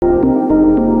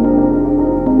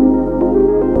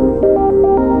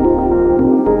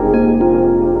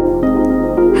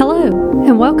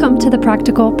to the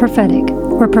Practical Prophetic,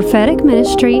 where prophetic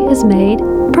ministry is made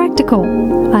practical.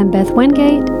 I'm Beth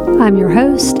Wingate, I'm your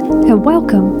host, and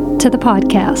welcome to the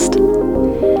podcast.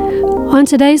 On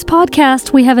today's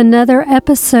podcast, we have another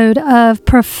episode of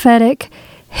Prophetic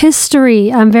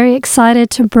History. I'm very excited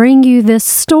to bring you this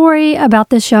story about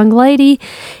this young lady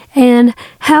and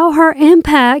how her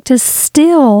impact is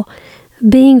still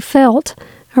being felt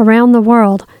around the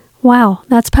world. Wow,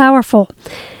 that's powerful.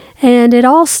 And it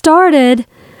all started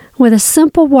with a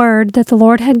simple word that the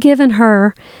Lord had given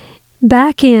her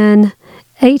back in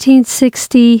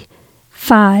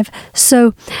 1865.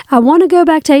 So I want to go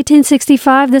back to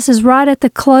 1865. This is right at the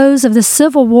close of the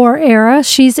Civil War era.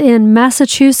 She's in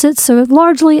Massachusetts, so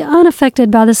largely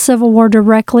unaffected by the Civil War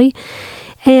directly.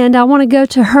 And I want to go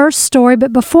to her story.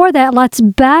 But before that, let's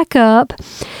back up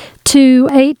to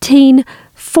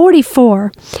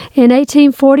 1844. In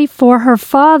 1844, her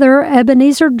father,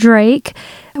 Ebenezer Drake,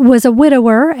 was a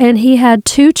widower, and he had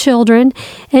 2 children,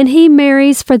 and he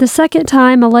marries for the second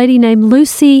time a lady named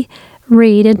Lucy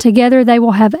Reed, and together they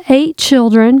will have 8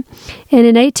 children, and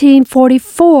in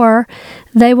 1844,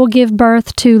 they will give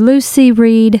birth to Lucy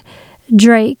Reed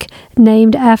Drake,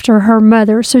 named after her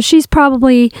mother. So she's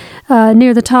probably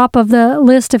near the top of the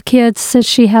list of kids since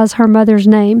she has her mother's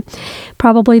name.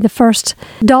 Probably the first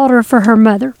daughter for her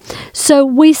mother. So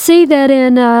we see that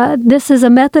this is a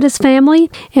Methodist family,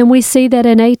 and we see that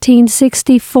in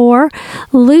 1864,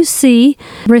 Lucy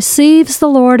receives the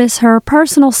Lord as her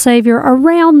personal Savior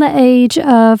around the age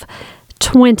of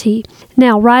 20.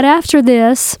 Now, right after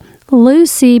this,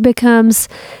 Lucy becomes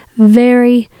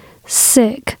very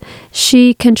sick.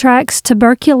 She contracts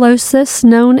tuberculosis,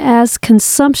 known as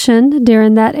consumption,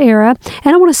 during that era.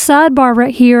 And I want to sidebar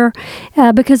right here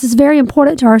because it's very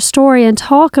important to our story and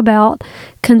talk about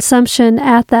consumption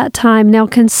at that time. Now,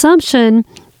 consumption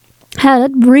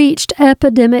had reached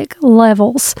epidemic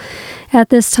levels at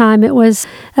this time. It was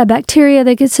a bacteria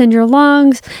that gets in your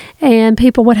lungs, and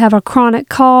people would have a chronic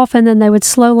cough, and then they would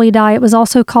slowly die. It was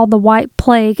also called the White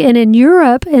Plague. And in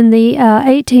Europe in the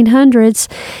 1800s,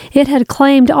 it had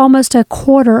claimed almost a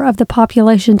quarter of the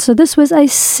population. So this was a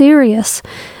serious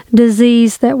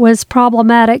disease that was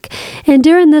problematic. And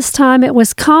during this time, it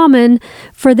was common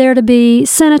for there to be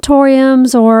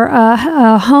sanatoriums or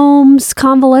homes,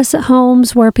 convalescent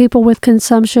homes, where people with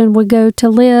consumption would go to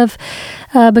live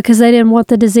because they didn't want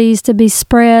the disease to be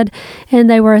spread. And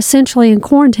they were essentially in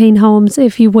quarantine homes,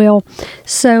 if you will.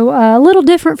 So a little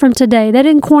different from today. They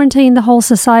didn't quarantine the whole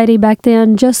society back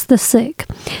then, just the sick.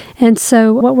 And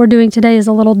so what we're doing today is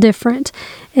a little different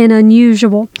and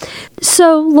unusual.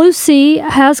 So Lucy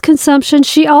has consumption.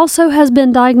 She also has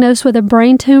been diagnosed with a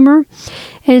brain tumor,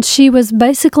 and she was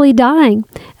basically dying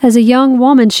as a young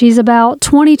woman. She's about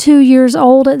 22 years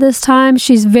old at this time.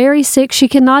 She's very sick. She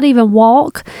cannot even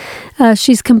walk.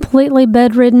 She's completely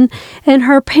bedridden, and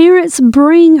her parents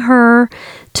bring her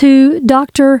to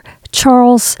Dr.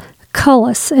 Charles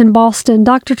Cullis in Boston.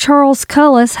 Dr. Charles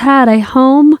Cullis had a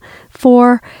home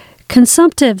for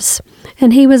consumptives,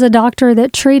 and he was a doctor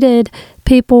that treated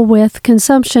people with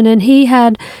consumption, and he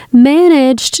had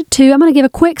managed to, I'm going to give a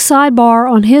quick sidebar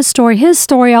on his story. His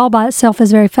story all by itself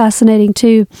is very fascinating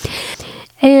too.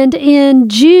 And in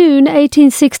June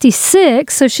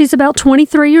 1866, so she's about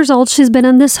 23 years old, she's been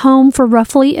in this home for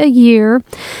roughly a year,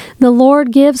 the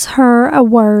Lord gives her a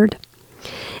word.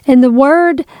 And the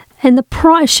word, and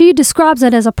she describes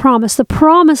it as a promise. The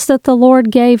promise that the Lord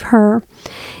gave her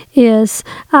is,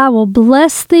 I will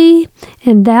bless thee,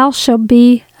 and thou shalt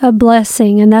be a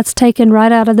blessing. And that's taken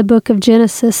right out of the book of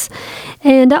Genesis.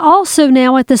 And also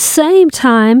now at the same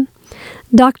time,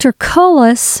 Dr.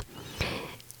 Cullis,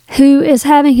 who is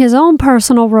having his own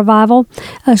personal revival.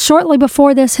 Shortly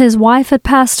before this, his wife had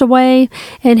passed away,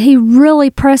 and he really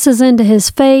presses into his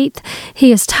faith.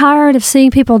 He is tired of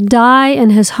seeing people die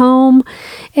in his home,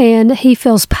 and he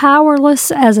feels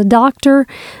powerless as a doctor.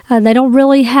 They don't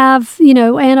really have,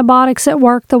 antibiotics at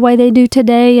work the way they do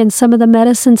today, and some of the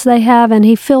medicines they have, and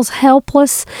he feels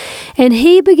helpless. And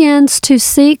he begins to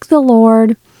seek the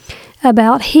Lord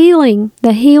about healing,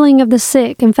 the healing of the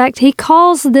sick. In fact, he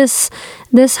calls this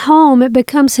home, it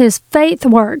becomes his faith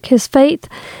work, his faith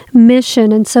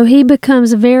mission. And so he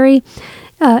becomes very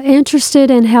interested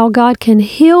in how God can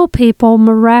heal people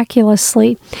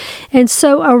miraculously. And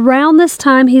so around this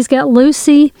time, he's got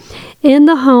Lucy in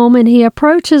the home, and he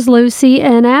approaches Lucy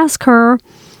and asks her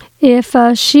if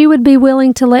she would be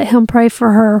willing to let him pray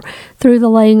for her through the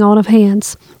laying on of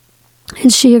hands.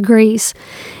 And she agrees.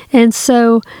 And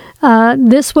so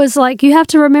this was like, you have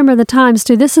to remember the times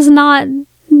too. This is not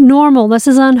normal. This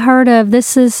is unheard of.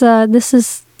 This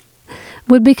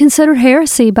would be considered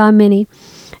heresy by many.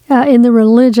 in the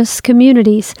religious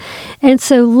communities. And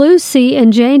so Lucy,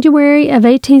 in January of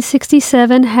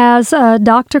 1867, has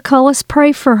Dr. Cullis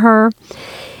pray for her,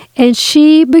 and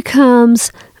she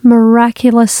becomes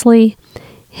miraculously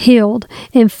healed.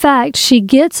 In fact, she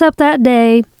gets up that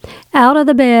day out of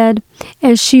the bed,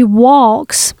 and she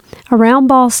walks around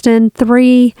Boston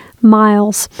 3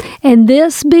 miles. And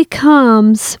this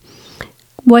becomes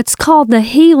what's called the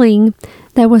healing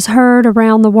that was heard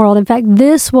around the world. In fact,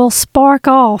 this will spark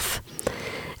off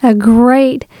a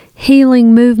great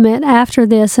healing movement after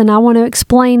this, and I want to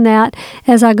explain that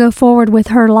as I go forward with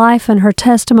her life and her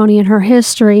testimony and her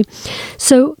history.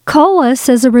 So Cullis,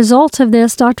 as a result of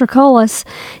this, Dr. Cullis,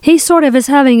 he sort of is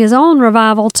having his own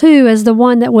revival too, as the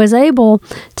one that was able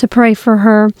to pray for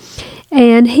her,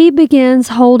 and he begins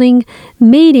holding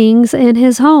meetings in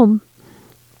his home.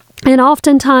 And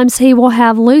oftentimes he will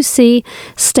have Lucy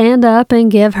stand up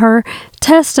and give her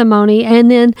testimony.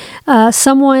 And then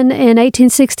someone in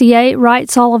 1868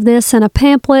 writes all of this in a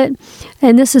pamphlet.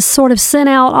 And this is sort of sent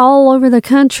out all over the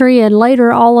country and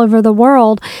later all over the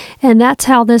world. And that's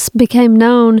how this became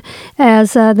known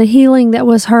as the healing that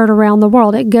was heard around the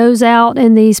world. It goes out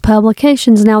in these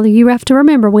publications. Now, you have to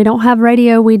remember, we don't have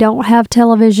radio, we don't have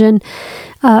television,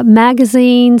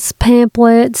 magazines,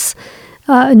 pamphlets,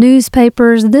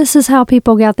 newspapers. This is how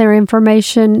people got their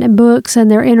information and books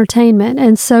and their entertainment.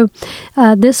 And so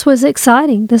this was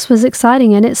exciting. This was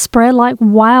exciting, and it spread like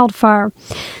wildfire.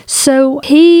 So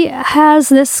he has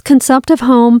this consumptive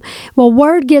home. Well,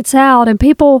 word gets out, and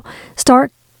people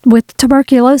with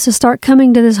tuberculosis start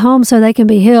coming to this home so they can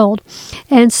be healed.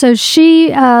 And so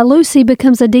Lucy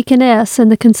becomes a deaconess in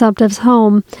the consumptive's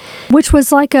home, which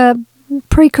was like a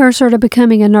precursor to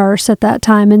becoming a nurse at that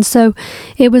time. And so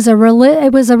it was a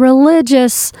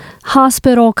religious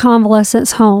hospital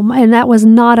convalescence home, and that was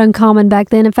not uncommon back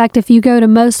then. In fact, if you go to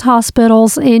most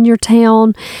hospitals in your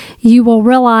town, you will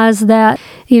realize that,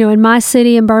 in my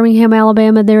city, in Birmingham,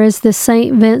 Alabama, there is the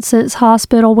St. Vincent's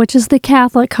Hospital, which is the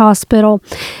Catholic hospital.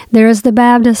 There is the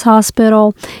Baptist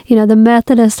hospital, the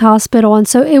Methodist hospital. And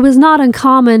so it was not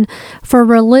uncommon for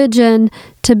religion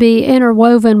to be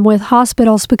interwoven with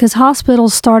hospitals, because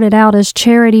hospitals started out as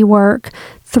charity work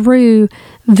through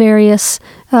various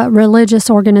religious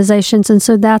organizations. And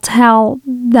so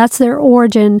that's their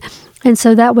origin. And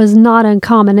so that was not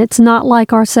uncommon. It's not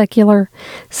like our secular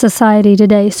society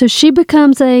today. So she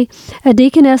becomes a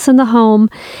deaconess in the home.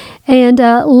 And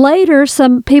later,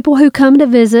 some people who come to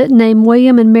visit, named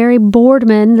William and Mary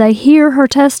Boardman, they hear her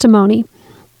testimony.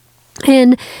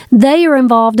 And they are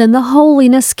involved in the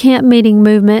Holiness Camp Meeting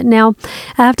movement. Now,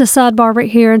 I have to sidebar right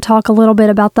here and talk a little bit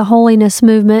about the Holiness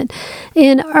movement.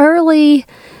 In early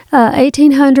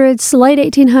 1800s, late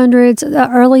 1800s,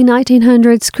 early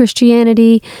 1900s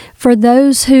Christianity, for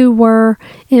those who were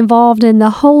involved in the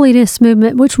Holiness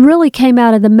movement, which really came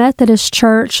out of the Methodist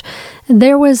Church,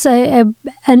 there was an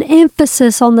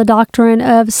emphasis on the doctrine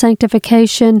of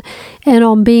sanctification and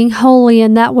on being holy,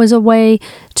 and that was a way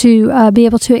to be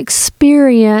able to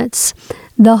experience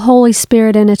the Holy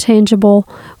Spirit in a tangible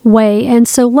way. And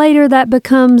so later that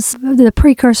becomes the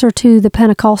precursor to the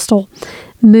Pentecostal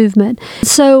movement.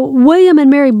 So William and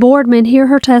Mary Boardman hear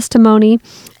her testimony,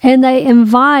 and they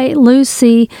invite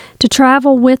Lucy to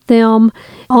travel with them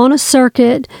on a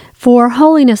circuit for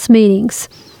holiness meetings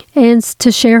and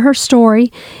to share her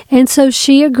story. And so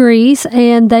she agrees,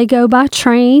 and they go by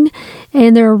train,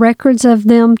 and there are records of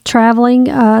them traveling,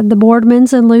 the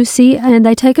Boardmans and Lucy, and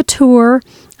they take a tour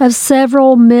of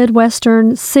several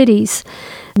Midwestern cities.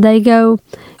 They go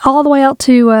all the way out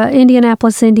to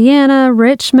Indianapolis, Indiana,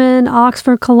 Richmond,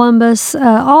 Oxford, Columbus,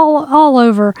 all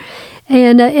over.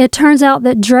 And it turns out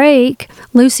that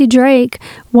Lucy Drake,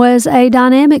 was a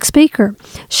dynamic speaker.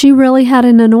 She really had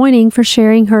an anointing for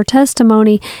sharing her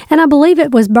testimony. And I believe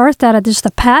it was birthed out of just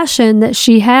the passion that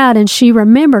she had, and she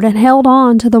remembered and held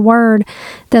on to the word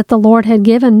that the Lord had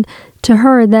given to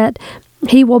her, that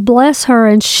He will bless her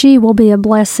and she will be a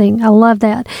blessing. I love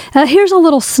that. Here's a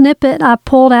little snippet I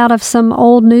pulled out of some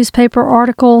old newspaper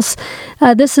articles.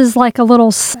 This is like a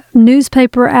little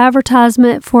newspaper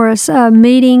advertisement for a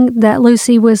meeting that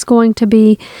Lucy was going to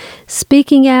be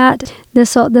speaking at.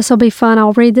 This will be fun.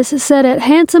 I'll read this. It said, "At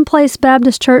Hanson Place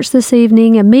Baptist Church this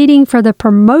evening, a meeting for the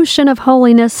promotion of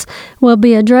holiness will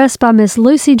be addressed by Miss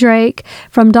Lucy Drake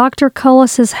from Dr.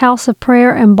 Cullis's House of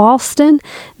Prayer in Boston.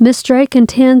 Miss Drake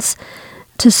intends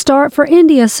to start for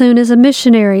India soon as a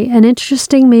missionary. An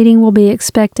interesting meeting will be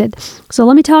expected." So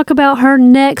let me talk about her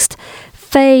next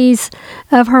phase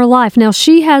of her life. Now,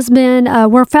 she has been,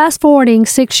 we're fast forwarding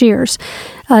 6 years.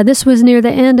 This was near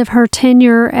the end of her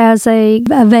tenure as a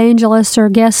evangelist or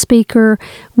guest speaker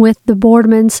with the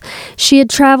Boardmans. She had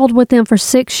traveled with them for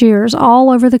 6 years all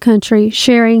over the country,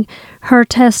 sharing her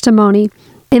testimony.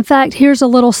 In fact, here's a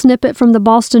little snippet from the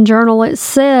Boston Journal. It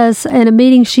says, in a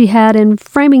meeting she had in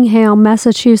Framingham,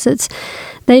 Massachusetts,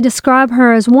 they describe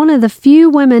her as one of the few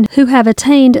women who have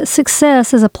attained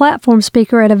success as a platform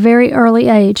speaker at a very early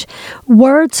age.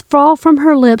 Words fall from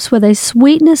her lips with a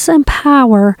sweetness and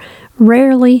power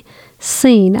rarely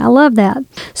seen. I love that.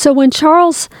 So when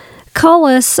Charles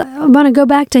Cullis, I'm going to go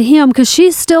back to him because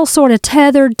she's still sort of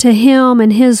tethered to him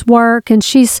and his work, and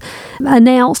she's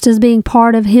announced as being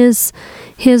part of his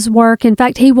work. In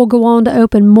fact, he will go on to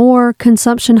open more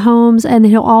consumption homes, and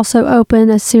he'll also open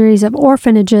a series of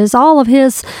orphanages. All of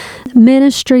his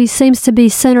ministry seems to be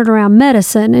centered around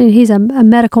medicine, and he's a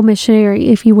medical missionary,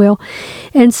 if you will.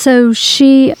 And so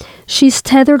she's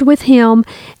tethered with him,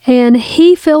 and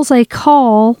he feels a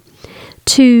call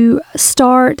to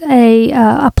start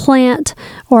a plant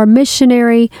or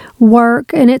missionary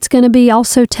work, and it's going to be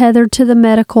also tethered to the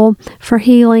medical for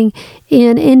healing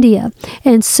in India.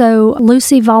 And so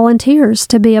Lucy volunteers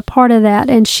to be a part of that,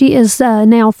 and she is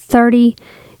now 30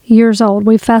 years old.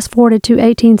 We fast forwarded to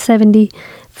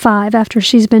 1875 after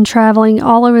she's been traveling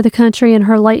all over the country in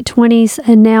her late 20s,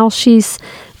 and now she's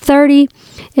 30,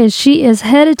 and she is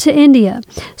headed to India.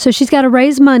 So she's got to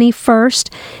raise money first,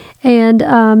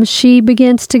 and she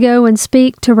begins to go and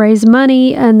speak to raise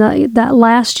money and that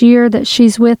last year that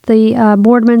she's with the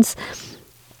Boardmans.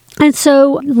 And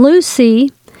so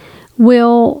Lucy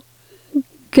will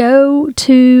go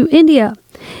to India,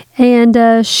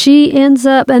 and she ends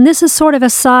up, and this is sort of a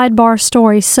sidebar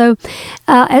story. So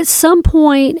at some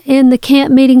point in the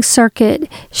camp meeting circuit,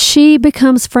 she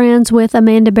becomes friends with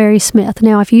Amanda Berry Smith.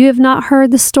 Now, if you have not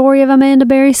heard the story of Amanda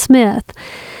Berry Smith,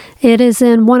 it is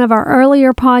in one of our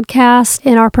earlier podcasts,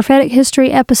 in our prophetic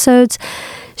history episodes.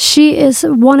 She is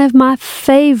one of my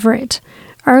favorite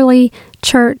early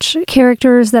church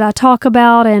characters that I talk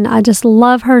about, and I just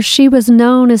love her. She was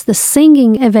known as the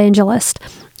singing evangelist,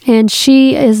 and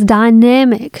she is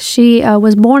dynamic. She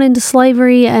was born into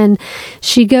slavery, and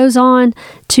she goes on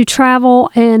to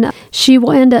travel, and she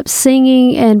will end up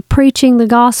singing and preaching the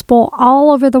gospel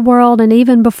all over the world and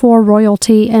even before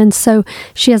royalty. And so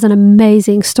she has an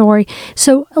amazing story.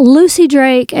 So Lucy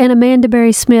Drake and Amanda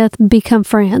Berry Smith become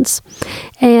friends,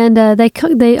 and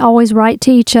they always write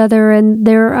to each other, and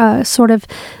they're sort of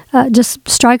just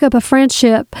strike up a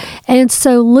friendship. And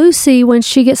so Lucy, when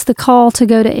she gets the call to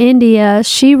go to India,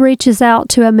 she reaches out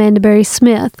to Amanda Berry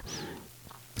Smith.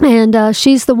 And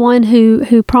she's the one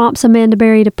who prompts Amanda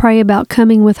Berry to pray about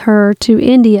coming with her to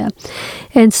India.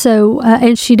 And so,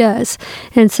 and she does.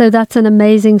 And so that's an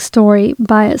amazing story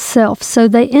by itself. So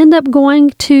they end up going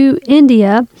to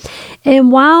India.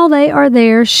 And while they are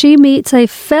there, she meets a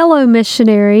fellow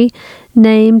missionary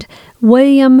named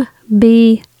William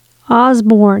B.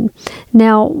 Osborn.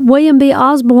 Now, William B.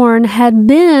 Osborn had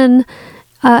been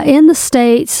in the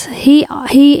States. He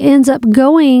ends up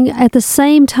going at the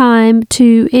same time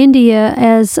to India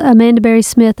as Amanda Berry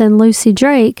Smith and Lucy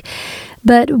Drake.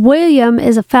 But William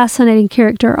is a fascinating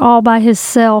character all by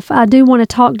himself. I do want to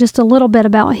talk just a little bit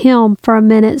about him for a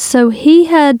minute. So he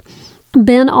had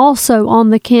been also on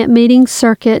the camp meeting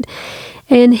circuit,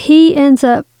 and he ends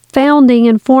up founding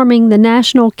and forming the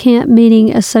National Camp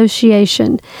Meeting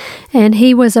Association. And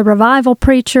he was a revival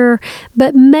preacher,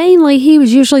 but mainly he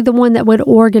was usually the one that would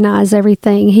organize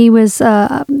everything. He was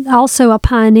also a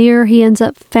pioneer. He ends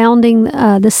up founding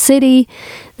the city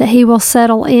that he will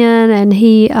settle in, and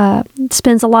he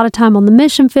spends a lot of time on the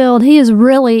mission field. He is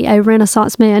really a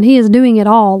Renaissance man. He is doing it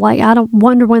all. Like, I don't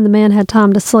wonder when the man had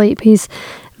time to sleep. He's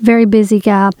a very busy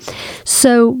guy.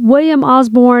 So William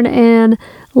Osborn and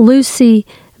Lucy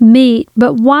meet,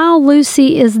 but while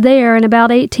Lucy is there in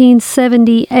about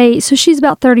 1878, so she's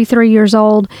about 33 years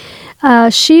old,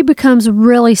 she becomes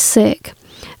really sick.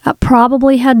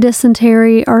 Probably had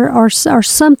dysentery or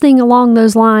something along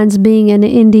those lines. Being in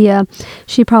India,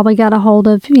 she probably got a hold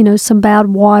of some bad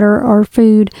water or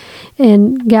food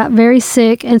and got very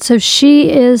sick, and so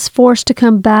she is forced to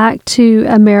come back to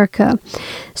America.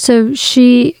 So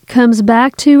she comes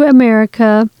back to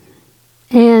America,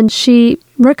 and she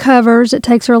recovers. It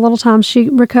takes her a little time. She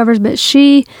recovers, but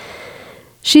she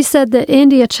said that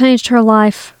India changed her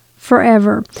life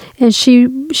forever, and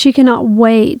she cannot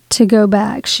wait to go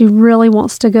back. She really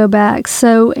wants to go back.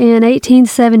 So in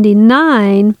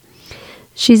 1879,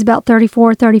 she's about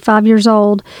 34, 35 years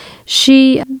old.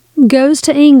 She goes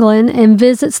to England and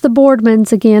visits the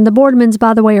Boardmans again. The Boardmans,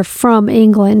 by the way, are from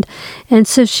England. And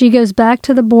so she goes back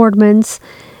to the Boardmans,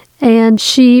 and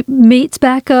she meets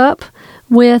back up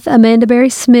with Amanda Berry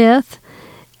Smith,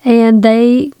 and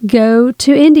they go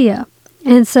to India.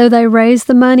 And so they raise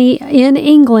the money in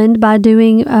England by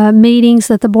doing meetings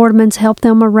that the Boardmans help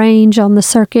them arrange on the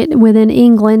circuit within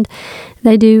England.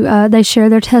 They share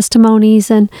their testimonies,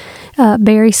 and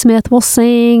Berry Smith will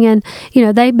sing, and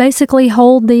they basically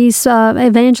hold these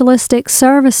evangelistic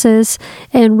services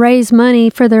and raise money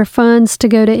for their funds to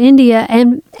go to India,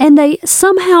 and they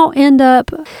somehow end up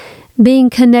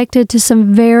being connected to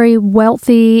some very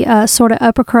wealthy sort of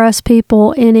upper crust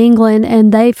people in England,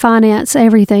 and they finance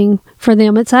everything for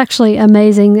them. It's actually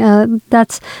amazing.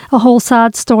 That's a whole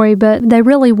side story, but they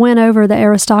really went over the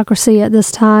aristocracy at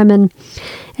this time, and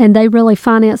they really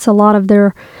finance a lot of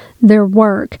their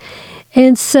work.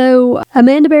 And so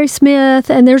Amanda Berry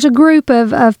Smith, and there's a group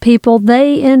of people,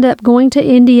 they end up going to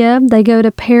India. They go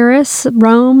to Paris,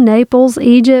 Rome, Naples,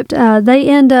 Egypt. They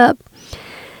end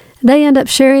up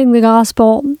sharing the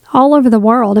gospel all over the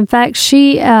world. In fact,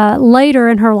 she later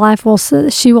in her life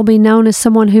she will be known as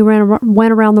someone who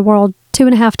went around the world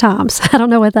 2.5 times. I don't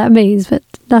know what that means, but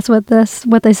that's what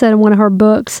they said in one of her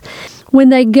books. When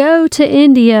they go to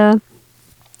India,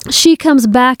 she comes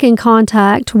back in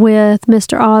contact with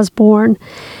Mr. Osborn,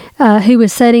 who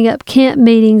was setting up camp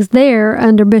meetings there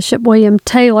under Bishop William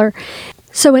Taylor.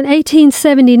 So in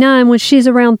 1879, when she's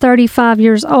around 35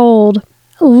 years old,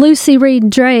 Lucy Reed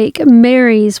Drake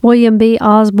marries William B.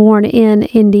 Osborn in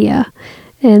India.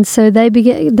 And so they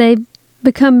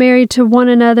become married to one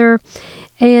another,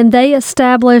 and they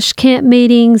establish camp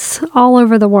meetings all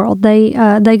over the world. They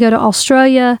go to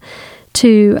Australia,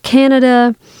 to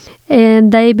Canada,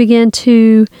 and they begin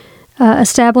to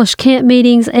establish camp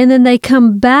meetings, and then they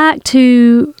come back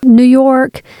to New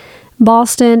York,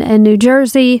 Boston, and New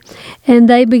Jersey, and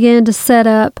they began to set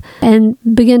up and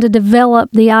begin to develop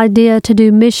the idea to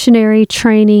do missionary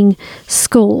training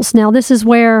schools. Now, this is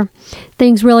where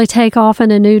things really take off in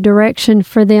a new direction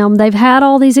for them. They've had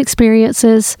all these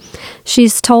experiences.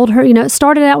 She's told her, it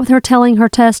started out with her telling her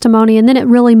testimony, and then it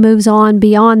really moves on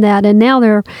beyond that, and now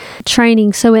they're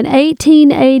training. So in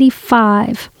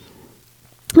 1885,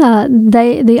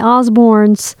 the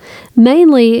Osborns,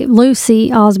 mainly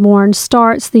Lucy Osborn,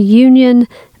 starts the Union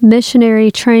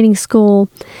Missionary Training School,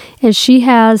 and she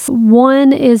has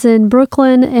one is in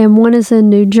Brooklyn and one is in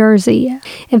New Jersey.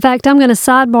 In fact, I'm going to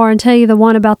sidebar and tell you the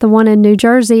one about the one in New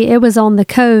Jersey. It was on the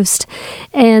coast,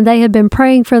 and they had been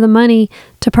praying for the money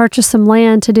to purchase some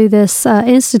land to do this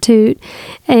institute,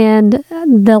 and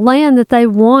the land that they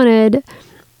wanted,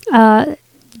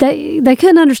 They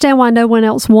couldn't understand why no one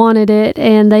else wanted it,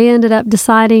 and they ended up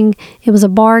deciding it was a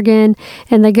bargain,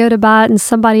 and they go to buy it, and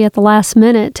somebody at the last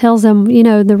minute tells them,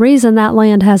 the reason that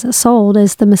land hasn't sold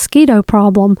is the mosquito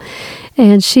problem.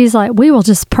 And she's like, we will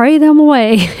just pray them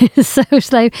away. So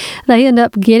they end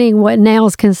up getting what now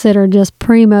is considered just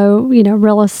primo,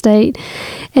 real estate.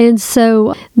 And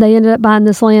so they ended up buying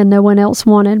this land no one else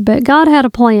wanted, but God had a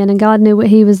plan, and God knew what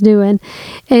he was doing.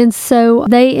 And so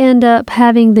they end up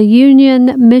having the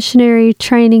Union Missionary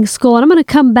Training School. And I'm going to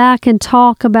come back and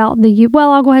talk about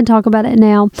I'll go ahead and talk about it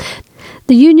now.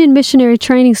 The Union Missionary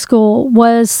Training School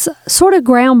was sort of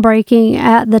groundbreaking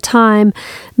at the time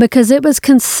because it was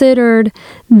considered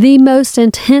the most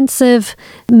intensive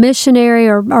missionary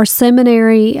or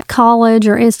seminary college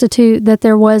or institute that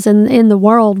there was in the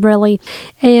world, really.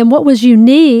 And what was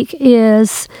unique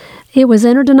is it was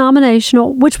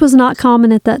interdenominational, which was not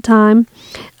common at that time.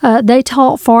 They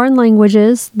taught foreign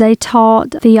languages. They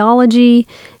taught theology,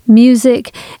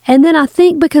 music, and then I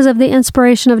think because of the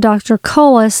inspiration of Dr.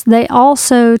 Cullis, they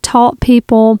also taught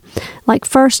people like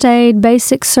first aid,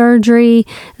 basic surgery.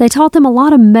 They taught them a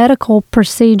lot of medical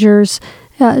procedures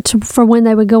for when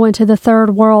they would go into the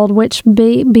third world, which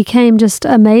became just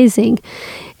amazing.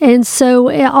 And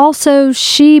so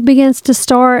she begins to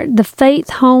start the Faith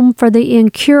Home for the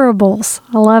Incurables.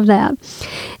 I love that.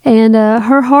 And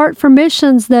her heart for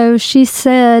missions, though, she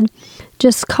said,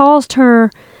 just caused her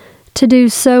to do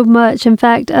so much. In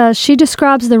fact, she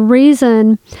describes the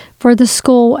reason for the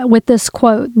school with this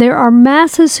quote: "There are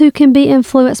masses who can be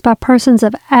influenced by persons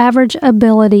of average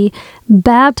ability,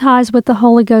 baptized with the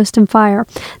Holy Ghost and fire.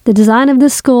 The design of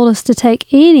this school is to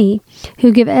take any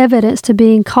who give evidence to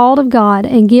being called of God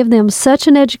and give them such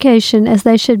an education as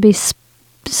they should be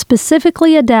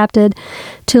specifically adapted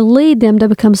to lead them to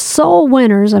become soul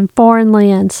winners in foreign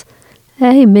lands."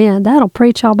 Amen. That'll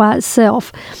preach all by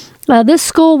itself. This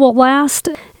school will last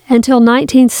until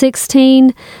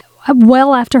 1916,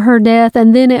 well after her death,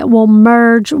 and then it will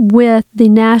merge with the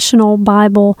National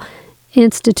Bible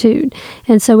Institute.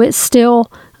 And so it's still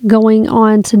going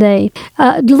on today.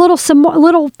 Some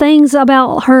little things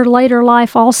about her later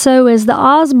life also is the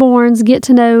Osborns get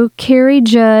to know Carrie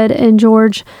Judd and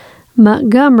George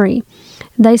Montgomery.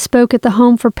 They spoke at the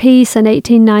Home for Peace in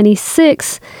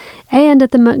 1896 and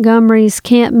at the Montgomery's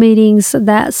camp meetings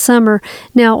that summer.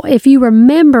 Now, if you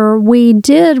remember, we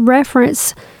did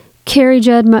reference Carrie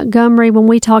Judd Montgomery when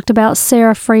we talked about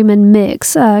Sarah Freeman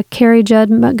Mix. Carrie Judd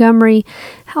Montgomery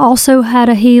also had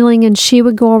a healing, and she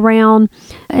would go around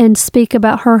and speak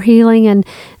about her healing, and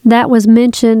that was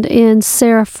mentioned in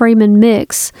Sarah Freeman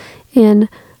Mix in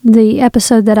the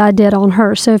episode that I did on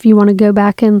her. So if you want to go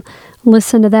back and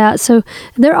listen to that. So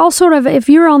they're all sort of, if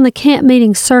you're on the camp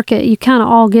meeting circuit, you kind of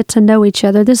all get to know each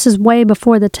other. This is way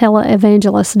before the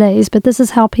televangelist days, but this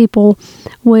is how people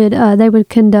would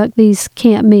conduct these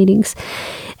camp meetings.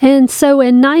 And so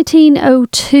in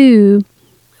 1902,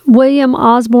 William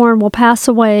Osborn will pass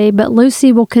away, but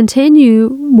Lucy will continue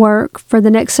work for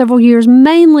the next several years,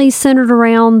 mainly centered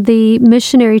around the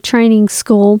missionary training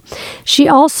school. She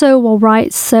also will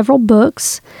write several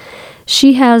books.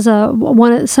 She has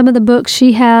some of the books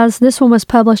she has. This one was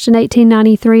published in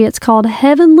 1893. It's called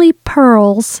Heavenly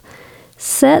Pearls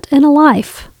Set in a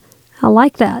Life. I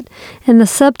like that. And the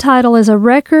subtitle is A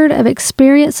Record of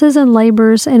Experiences and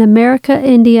Labors in America,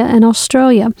 India, and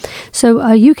Australia.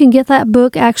 So you can get that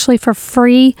book actually for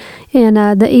free in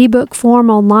the ebook form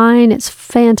online. It's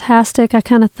fantastic. I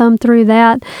kind of thumbed through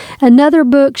that. Another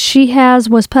book she has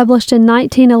was published in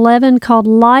 1911 called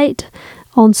Light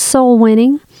on Soul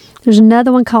Winning. There's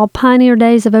another one called Pioneer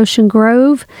Days of Ocean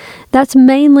Grove. That's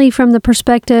mainly from the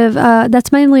perspective,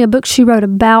 that's mainly a book she wrote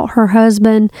about her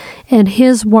husband and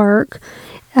his work.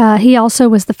 He also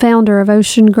was the founder of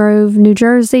Ocean Grove, New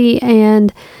Jersey,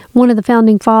 and one of the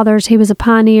founding fathers. He was a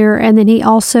pioneer, and then he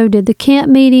also did the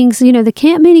camp meetings. You know, the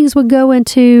camp meetings would go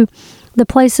into the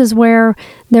places where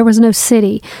there was no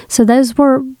city. So those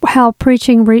were how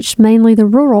preaching reached mainly the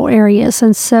rural areas.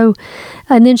 And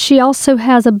then she also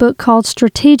has a book called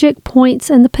Strategic Points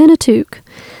in the Pentateuch.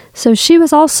 So she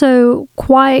was also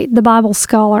quite the Bible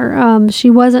scholar. She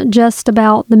wasn't just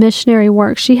about the missionary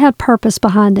work. She had purpose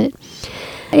behind it.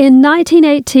 In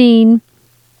 1918,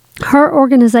 her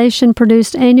organization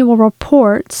produced annual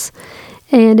reports,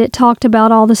 and it talked about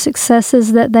all the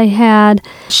successes that they had.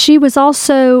 She was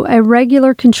also a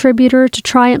regular contributor to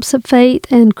Triumphs of Faith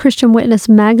and Christian Witness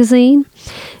magazine.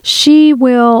 She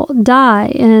will die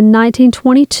in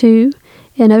 1922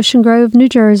 in Ocean Grove, New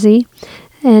Jersey,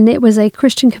 and it was a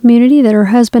Christian community that her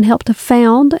husband helped to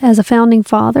found as a founding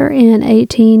father in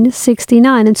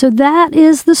 1869. And so that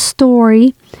is the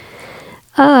story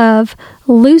of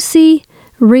Lucy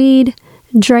Reed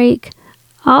Drake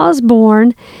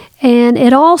Osborn. And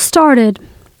it all started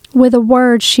with a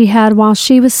word she had while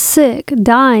she was sick,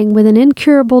 dying with an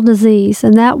incurable disease.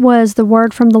 And that was the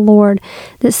word from the Lord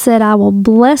that said, I will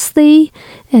bless thee,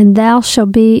 and thou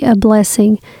shalt be a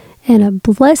blessing. And a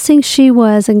blessing she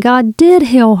was. And God did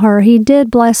heal her. He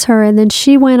did bless her. And then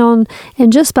she went on,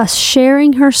 and just by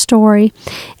sharing her story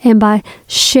and by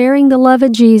sharing the love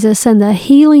of Jesus and the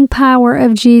healing power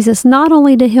of Jesus, not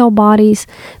only to heal bodies,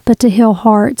 but to heal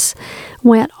hearts,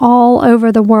 went all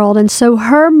over the world. And so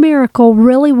her miracle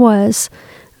really was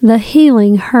the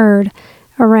healing heard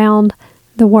around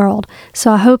the world.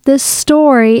 So I hope this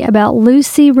story about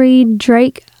Lucy Reed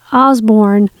Drake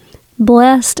Osborn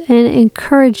blessed and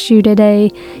encouraged you today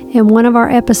in one of our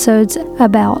episodes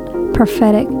about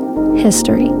prophetic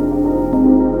history.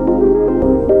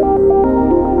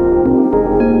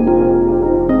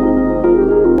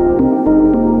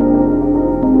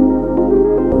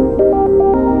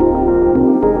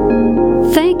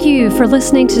 Thank you for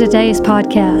listening to today's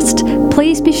podcast.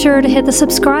 Please be sure to hit the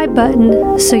subscribe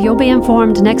button so you'll be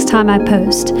informed next time I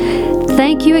post.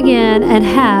 Thank you again, and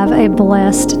have a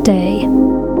blessed day.